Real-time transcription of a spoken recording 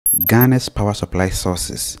Ghana's power supply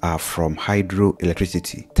sources are from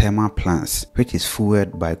hydroelectricity, thermal plants, which is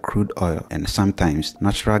fueled by crude oil and sometimes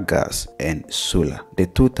natural gas, and solar. The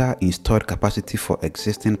total installed capacity for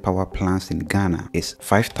existing power plants in Ghana is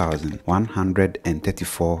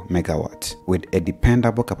 5,134 megawatts, with a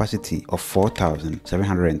dependable capacity of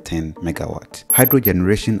 4,710 megawatts. Hydro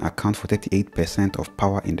generation accounts for 38% of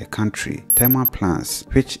power in the country. Thermal plants,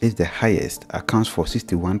 which is the highest, accounts for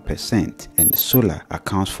 61%, and solar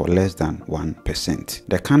accounts for less than 1%.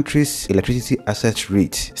 The country's electricity asset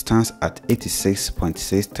rate stands at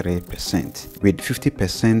 86.63%, with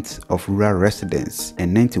 50% of rural residents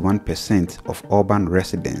and 91% of urban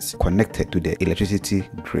residents connected to the electricity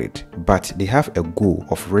grid. But they have a goal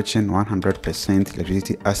of reaching 100%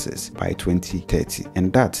 electricity access by 2030,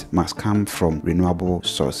 and that must come from renewable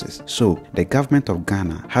sources. So the government of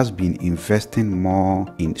Ghana has been investing more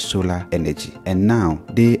in solar energy, and now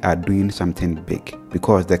they are doing something big,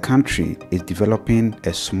 because the country is developing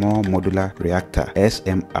a small modular reactor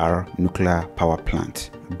 (SMR) nuclear power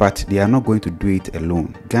plant. But they are not going to do it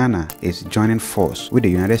alone. Ghana is joining force with the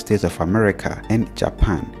United States of America and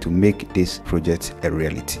Japan to make this project a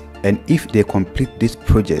reality. And if they complete this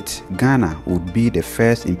project, Ghana would be the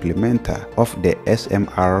first implementer of the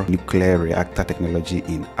SMR nuclear reactor technology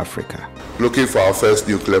in Africa. Looking for our first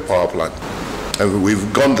nuclear power plant. And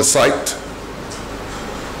we've gone the site.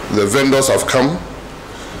 The vendors have come.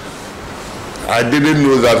 I didn't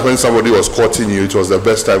know that when somebody was courting you, it was the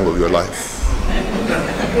best time of your life.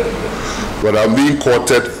 But I'm being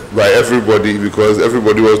courted by everybody because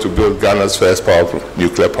everybody wants to build Ghana's first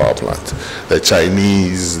nuclear power plant. The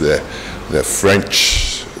Chinese, the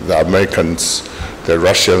French, the Americans, the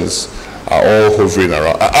Russians are all hovering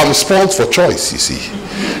around. I'm spoiled for choice, you see.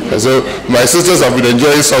 And so my sisters have been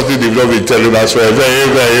enjoying something they've not been telling us for a very,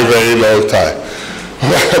 very, very long time.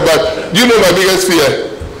 But you know my biggest fear?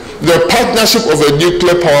 The partnership of a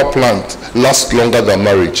nuclear power plant lasts longer than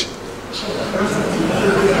marriage.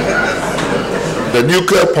 The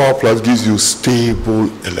nuclear power plant gives you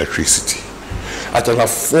stable electricity at an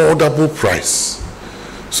affordable price.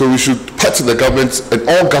 So we should part the government, and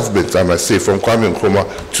all governments, I must say, from Kwame Nkrumah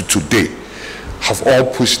to today, have all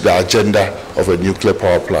pushed the agenda of a nuclear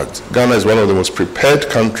power plant. Ghana is one of the most prepared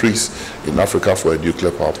countries in Africa for a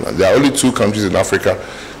nuclear power plant. There are only two countries in Africa,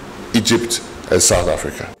 Egypt and South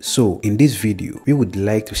Africa. So in this video, we would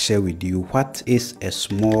like to share with you what is a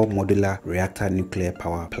small modular reactor nuclear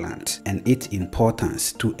power plant and its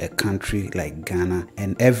importance to a country like Ghana,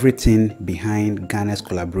 and everything behind Ghana's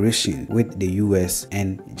collaboration with the US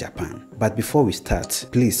and Japan. But before we start,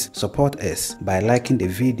 please support us by liking the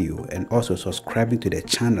video and also subscribing to the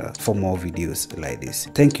channel for more videos like this.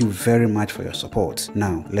 Thank you very much for your support.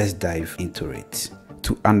 Now let's dive into it.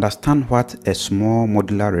 To understand what a small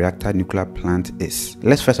modular reactor nuclear plant is,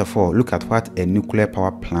 let's first of all look at what a nuclear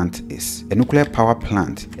power plant is. A nuclear power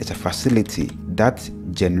plant is a facility that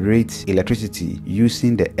generates electricity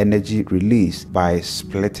using the energy released by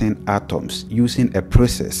splitting atoms using a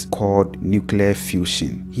process called nuclear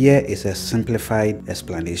fusion. Here is a simplified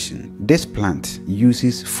explanation. This plant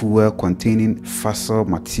uses fuel containing fissile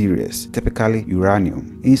materials, typically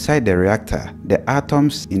uranium. Inside the reactor, the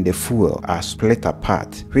atoms in the fuel are split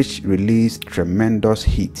apart, which release tremendous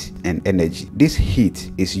heat and energy. This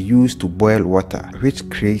heat is used to boil water, which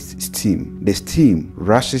creates steam. The steam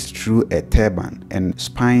rushes through a turbine and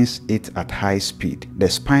spins it at high speed. The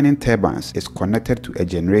spinning turbine is connected to a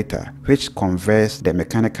generator, which converts the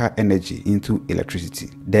mechanical energy into electricity.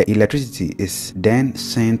 The electricity is then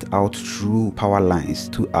sent out through power lines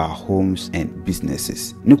to our homes and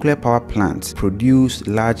businesses. Nuclear power plants produce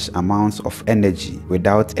large amounts of energy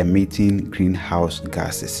without emitting greenhouse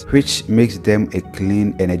gases, which makes them a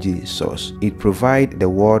clean energy source. It provides the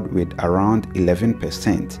world with around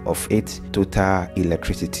 11% of its total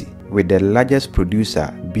electricity, with the largest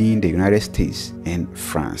producer being the United States and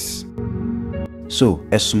France. So,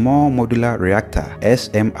 a small modular reactor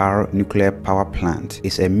 (SMR) nuclear power plant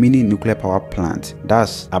is a mini nuclear power plant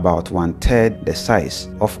that's about 1/3 the size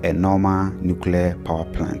of a normal nuclear power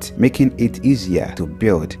plant, making it easier to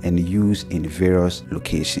build and use in various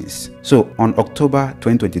locations. So, on October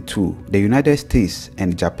 2022, the United States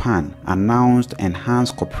and Japan announced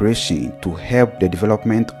enhanced cooperation to help the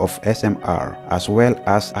development of SMR as well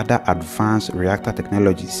as other advanced reactor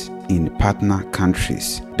technologies in partner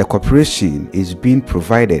countries. The cooperation is being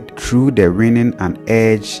provided through the Winning an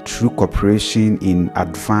Edge through Cooperation in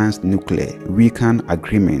Advanced Nuclear (WICAN)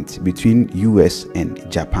 agreement between US and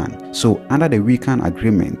Japan. So under the WICAN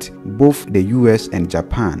agreement, both the US and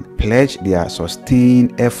Japan pledge their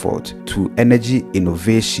sustained effort to energy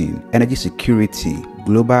innovation, energy security,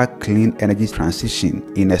 global clean energy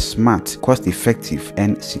transition in a smart, cost-effective,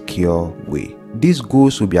 and secure way. These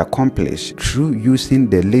goals will be accomplished through using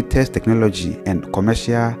the latest technology and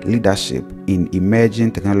commercial leadership in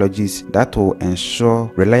emerging technologies that will ensure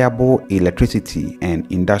reliable electricity and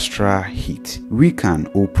industrial heat.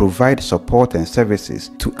 WECAN will provide support and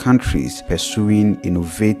services to countries pursuing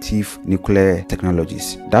innovative nuclear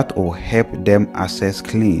technologies that will help them access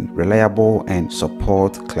clean, reliable, and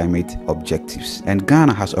support climate objectives. And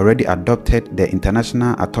Ghana has already adopted the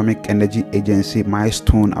International Atomic Energy Agency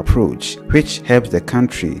milestone approach, which helps the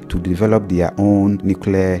country to develop their own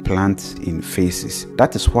nuclear plants in phases.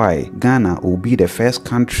 That is why Ghana will be the first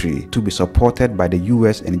country to be supported by the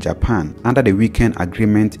US and Japan under the WECAN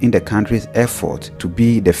agreement in the country's effort to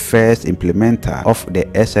be the first implementer of the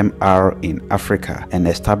SMR in Africa and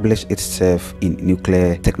establish itself in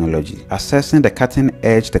nuclear technology. Accessing the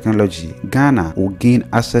cutting-edge technology, Ghana will gain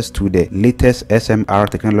access to the latest SMR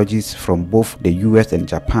technologies from both the US and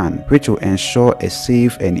Japan, which will ensure a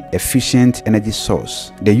safe and efficient energy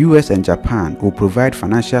source. The US and Japan will provide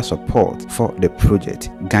financial support for the project.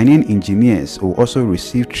 Ghanaian engineers will also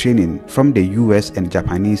receive training from the US and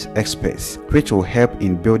Japanese experts, which will help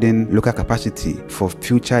in building local capacity for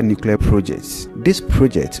future nuclear projects. This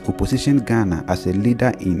project will position Ghana as a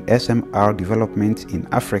leader in SMR development in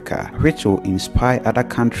Africa, which will inspire other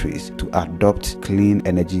countries to adopt clean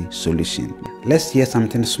energy solutions. Let's hear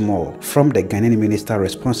something small from the Ghanaian minister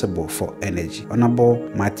responsible for energy, Honorable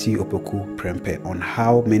Matthew Opoku Prempeh, on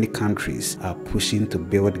how many countries are pushing to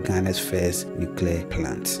build Ghana's first nuclear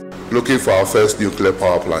plant. Looking for our first nuclear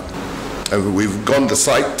power plant. And we've gone the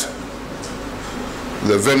site.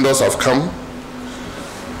 The vendors have come.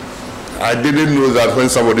 I didn't know that when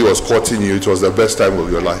somebody was courting you, it was the best time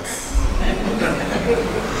of your life.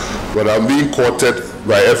 But I'm being courted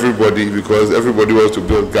by everybody because everybody wants to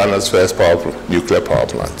build Ghana's first nuclear power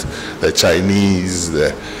plant. The Chinese,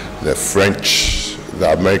 the French,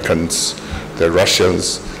 the Americans, the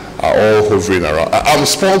Russians are all hovering around. I'm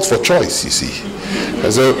spoiled for choice, you see.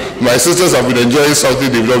 And so my sisters have been enjoying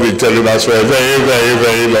something they've not been telling us for a very, very,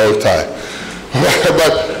 very long time.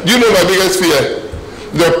 But you know my biggest fear?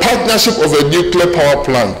 The partnership of a nuclear power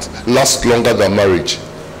plant lasts longer than marriage.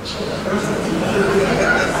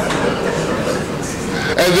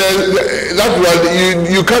 And then that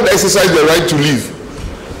one, you can't exercise the right to live.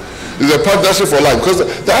 It's a partnership for life. Because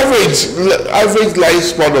the average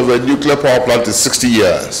lifespan of a nuclear power plant is 60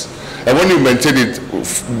 years. And when you maintain it,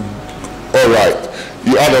 all right,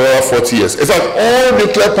 you add another 40 years. In fact, all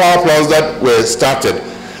nuclear power plants that were started,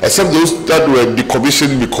 except those that were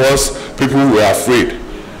decommissioned because people were afraid,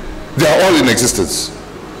 they are all in existence.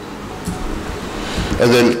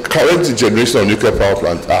 And the current generation of nuclear power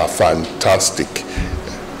plants are fantastic.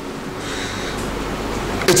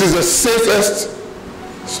 It is the safest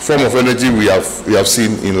form of energy we have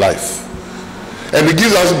seen in life. And it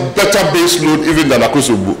gives us better base load even than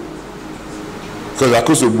Akusubu. Because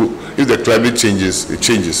Akusubu, if the climate changes, it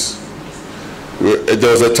changes. There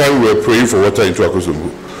was a time we were praying for water into Akusubu.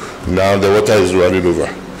 Now the water is running over.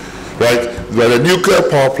 Right? But the nuclear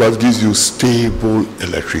power plant gives you stable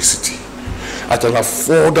electricity at an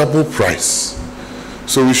affordable price.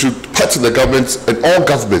 So we should pat the government, and all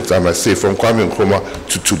governments, I must say, from Kwame Nkrumah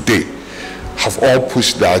to today, have all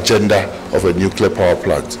pushed the agenda of a nuclear power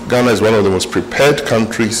plant. Ghana is one of the most prepared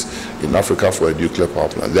countries in Africa for a nuclear power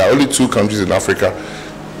plant. There are only two countries in Africa,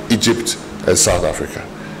 Egypt and South Africa.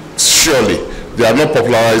 Surely, they are not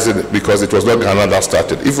popularizing it because it was not Ghana that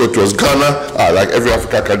started. If it was Ghana, like every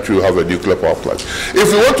African country will have a nuclear power plant.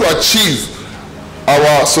 If we want to achieve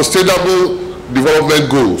our sustainable development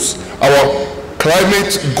goals, our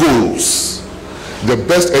climate goals, the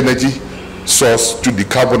best energy source to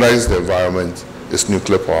decarbonize the environment is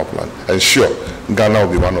nuclear power plant. And sure, Ghana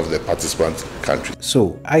will be one of the participant countries.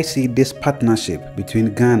 So I see this partnership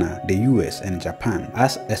between Ghana, the US and Japan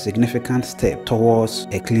as a significant step towards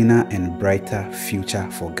a cleaner and brighter future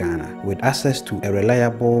for Ghana. With access to a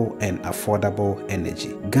reliable and affordable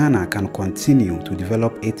energy, Ghana can continue to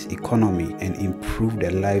develop its economy and improve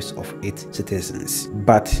the lives of its citizens.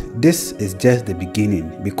 But this is just the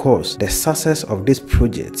beginning, because the success of this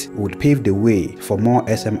project would pave the way for more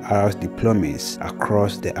SMR deployments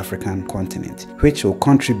across the African continent, which will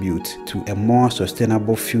contribute to a more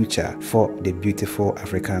sustainable future for the beautiful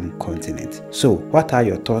African continent. So, what are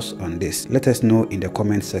your thoughts on this? Let us know in the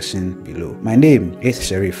comment section below. My name is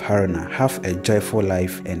Sheriff Haruna. Have a joyful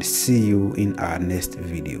life and see you in our next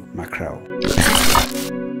video.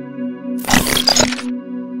 Macrao.